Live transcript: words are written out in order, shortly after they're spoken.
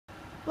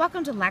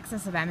Welcome to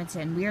Lexus of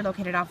Edmonton. We are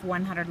located off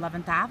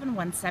 111th Ave and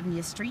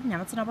 170th Street in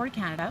Edmonton, Alberta,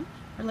 Canada.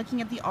 We're looking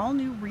at the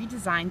all-new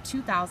redesigned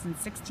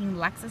 2016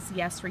 Lexus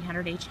GS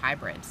 300h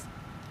Hybrid.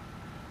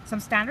 Some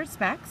standard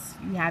specs: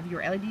 you have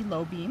your LED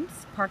low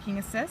beams, parking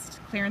assist,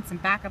 clearance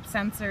and backup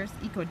sensors,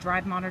 eco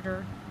drive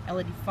monitor,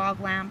 LED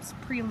fog lamps,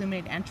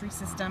 pre-illuminated entry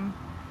system.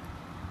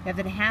 You have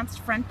the enhanced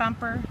front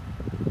bumper,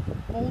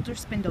 bolder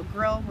spindle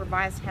grille,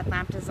 revised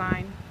headlamp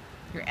design,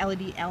 your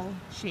LED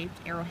L-shaped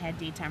arrowhead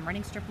daytime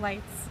running strip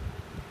lights,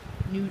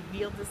 new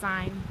wheel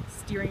design,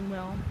 steering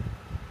wheel.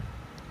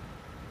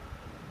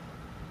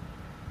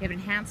 You have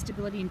enhanced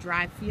stability and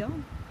drive feel,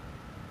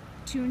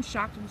 tuned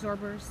shock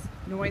absorbers,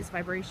 noise,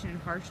 vibration,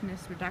 and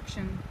harshness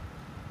reduction.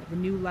 You have the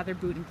new leather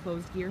boot and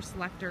closed gear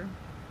selector.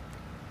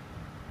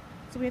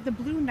 So we have the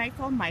blue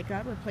Nightfall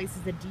mica,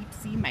 replaces the deep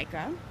sea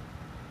mica.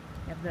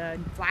 You have the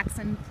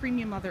flaxen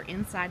premium leather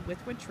inside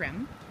with wood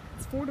trim.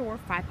 It's 4-door,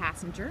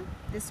 5-passenger.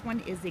 This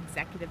one is the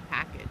executive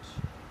package.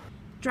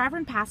 Driver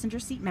and passenger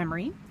seat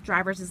memory.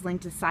 Driver's is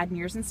linked to side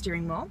mirrors and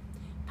steering wheel.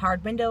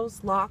 Powered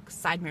windows, locks,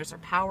 side mirrors are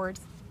powered.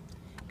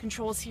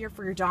 Controls here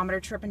for your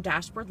odometer, trip, and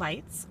dashboard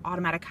lights.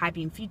 Automatic high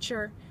beam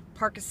feature,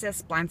 park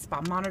assist, blind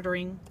spot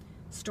monitoring,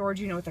 storage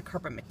unit with a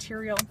carpet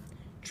material,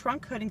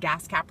 trunk hood and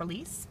gas cap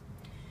release.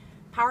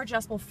 Power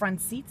adjustable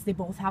front seats. They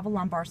both have a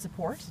lumbar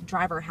support.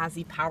 Driver has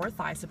the power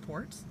thigh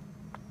support.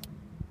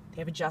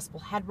 They have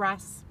adjustable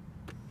headrests,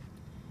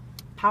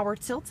 power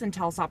tilts and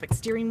telescopic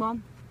steering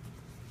wheel.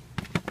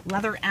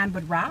 Leather and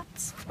wood wrapped.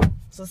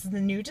 So this is the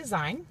new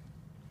design.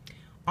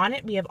 On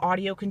it we have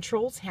audio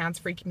controls,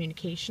 hands-free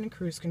communication,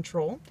 cruise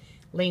control,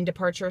 lane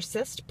departure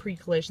assist,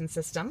 pre-collision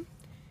system.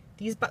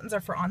 These buttons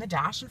are for on the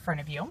dash in front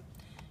of you.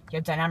 You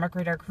have dynamic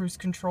radar cruise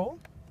control.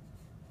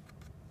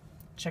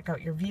 Check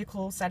out your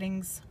vehicle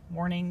settings,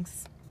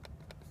 warnings,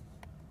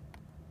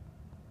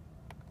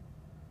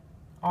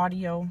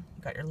 audio.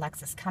 You got your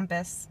Lexus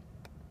compass,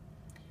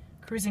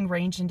 cruising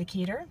range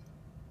indicator,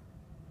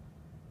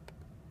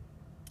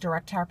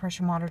 direct tire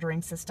pressure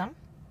monitoring system,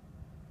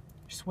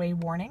 sway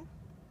warning,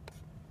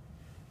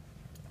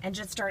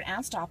 engine start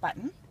and stop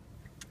button.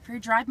 For your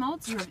drive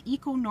modes, you have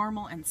Eco,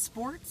 Normal, and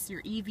Sports.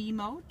 Your EV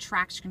mode,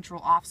 traction control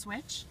off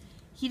switch,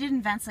 heated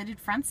and ventilated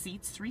front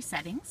seats, 3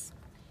 settings,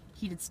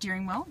 heated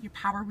steering wheel, your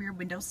power rear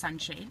window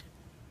sunshade.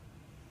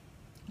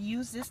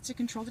 Use this to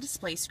control the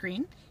display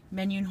screen,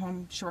 menu and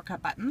home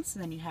shortcut buttons,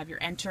 and then you have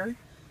your enter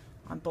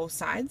on both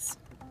sides.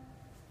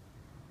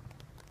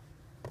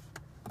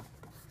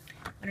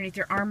 Underneath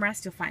your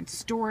armrest, you'll find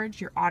storage.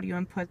 Your audio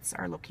inputs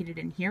are located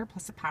in here,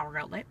 plus a power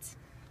outlet.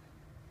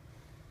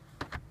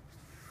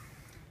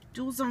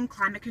 Dual zone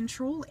climate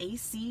control,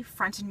 AC,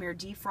 front and mirror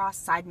defrost,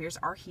 side mirrors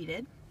are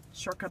heated.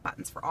 Shortcut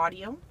buttons for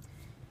audio.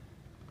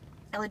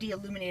 LED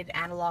illuminated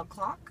analog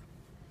clock.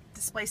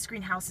 Display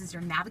screen houses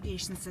your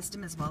navigation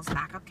system as well as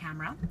backup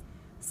camera.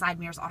 Side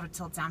mirrors auto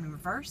tilt down and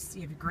reverse.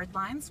 You have your grid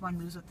lines, one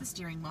moves with the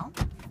steering wheel.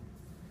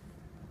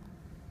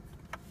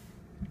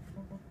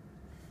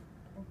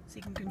 So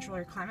you can control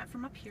your climate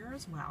from up here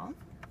as well.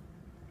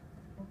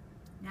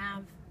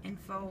 Nav,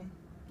 info,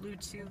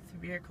 Bluetooth,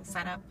 vehicle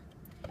setup.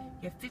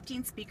 You have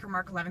 15 speaker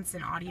Mark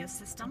 11 audio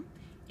system,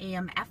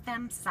 AM,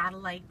 FM,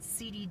 satellite,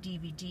 CD,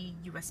 DVD,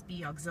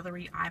 USB,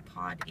 auxiliary,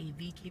 iPod,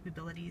 AV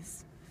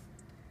capabilities.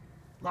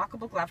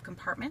 Lockable glove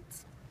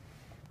compartment.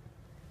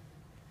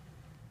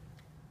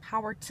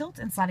 Power tilt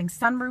and sliding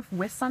sunroof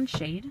with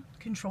sunshade.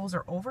 Controls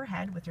are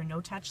overhead with your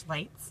no-touch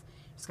lights.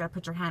 Just gotta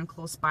put your hand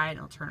close by and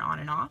it'll turn on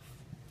and off.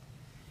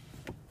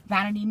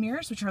 Vanity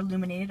mirrors, which are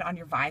illuminated on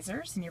your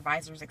visors, and your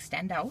visors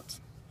extend out.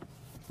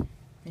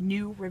 The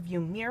new review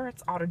mirror,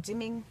 it's auto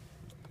dimming,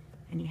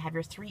 and you have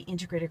your 3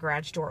 integrated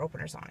garage door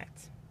openers on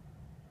it.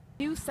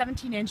 New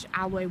 17-inch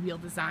alloy wheel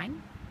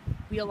design,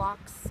 wheel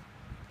locks,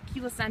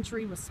 keyless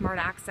entry with smart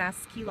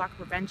access, key lock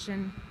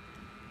prevention,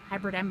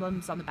 hybrid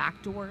emblems on the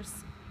back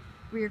doors,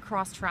 rear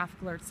cross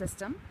traffic alert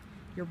system,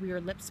 your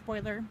rear lip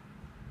spoiler,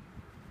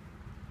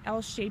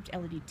 L-shaped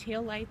LED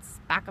tail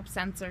lights, backup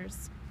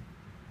sensors.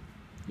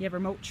 You have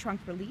remote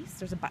trunk release.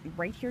 There's a button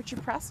right here to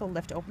press. It'll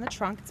lift open the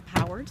trunk. It's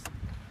powered.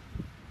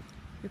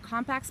 Your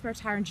compact spare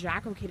tire and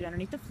jack located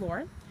underneath the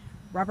floor.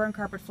 Rubber and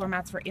carpet floor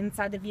mats for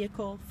inside the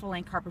vehicle.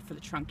 Full-length carpet for the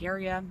trunk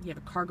area. You have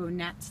a cargo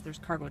net. There's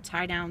cargo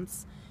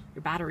tie-downs.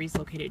 Your battery's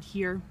located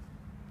here.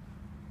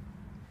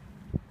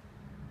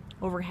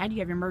 Overhead, you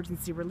have your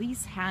emergency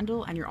release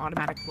handle and your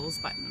automatic close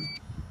button.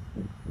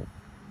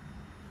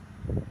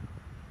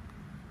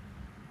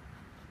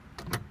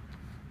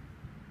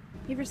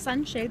 You have your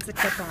sunshades that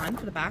clip on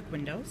for the back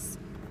windows.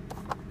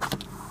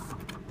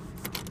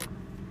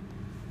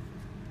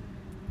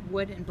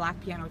 Wood and black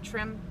piano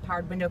trim,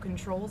 powered window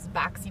controls,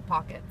 back seat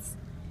pockets,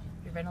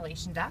 your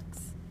ventilation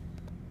ducts,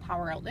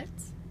 power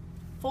outlets,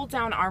 fold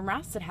down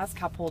armrest that has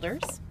cup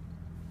holders.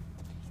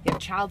 You have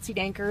child seat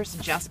anchors,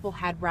 adjustable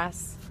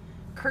headrests,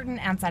 curtain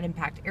and side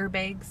impact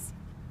airbags,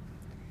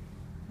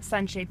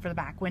 sunshade for the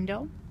back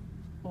window,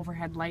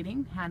 overhead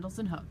lighting, handles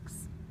and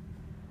hooks.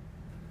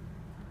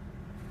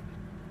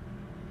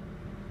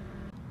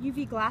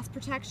 UV glass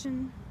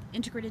protection,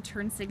 Integrated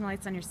turn signal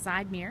lights on your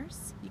side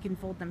mirrors. You can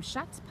fold them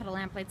shut, put a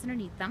lamp lights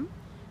underneath them.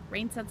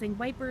 Rain sensing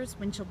wipers,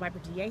 windshield wiper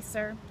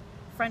deicer,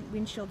 front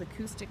windshield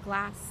acoustic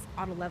glass,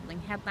 auto leveling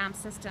headlamp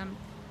system.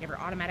 You have your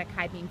automatic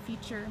high beam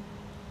feature.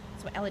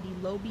 So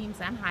LED low beams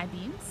and high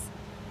beams,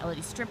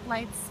 LED strip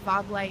lights,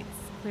 fog lights,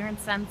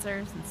 clearance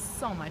sensors, and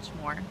so much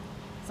more.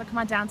 So come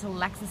on down to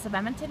Lexus of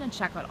Edmonton and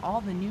check out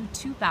all the new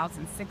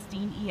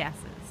 2016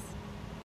 ESs.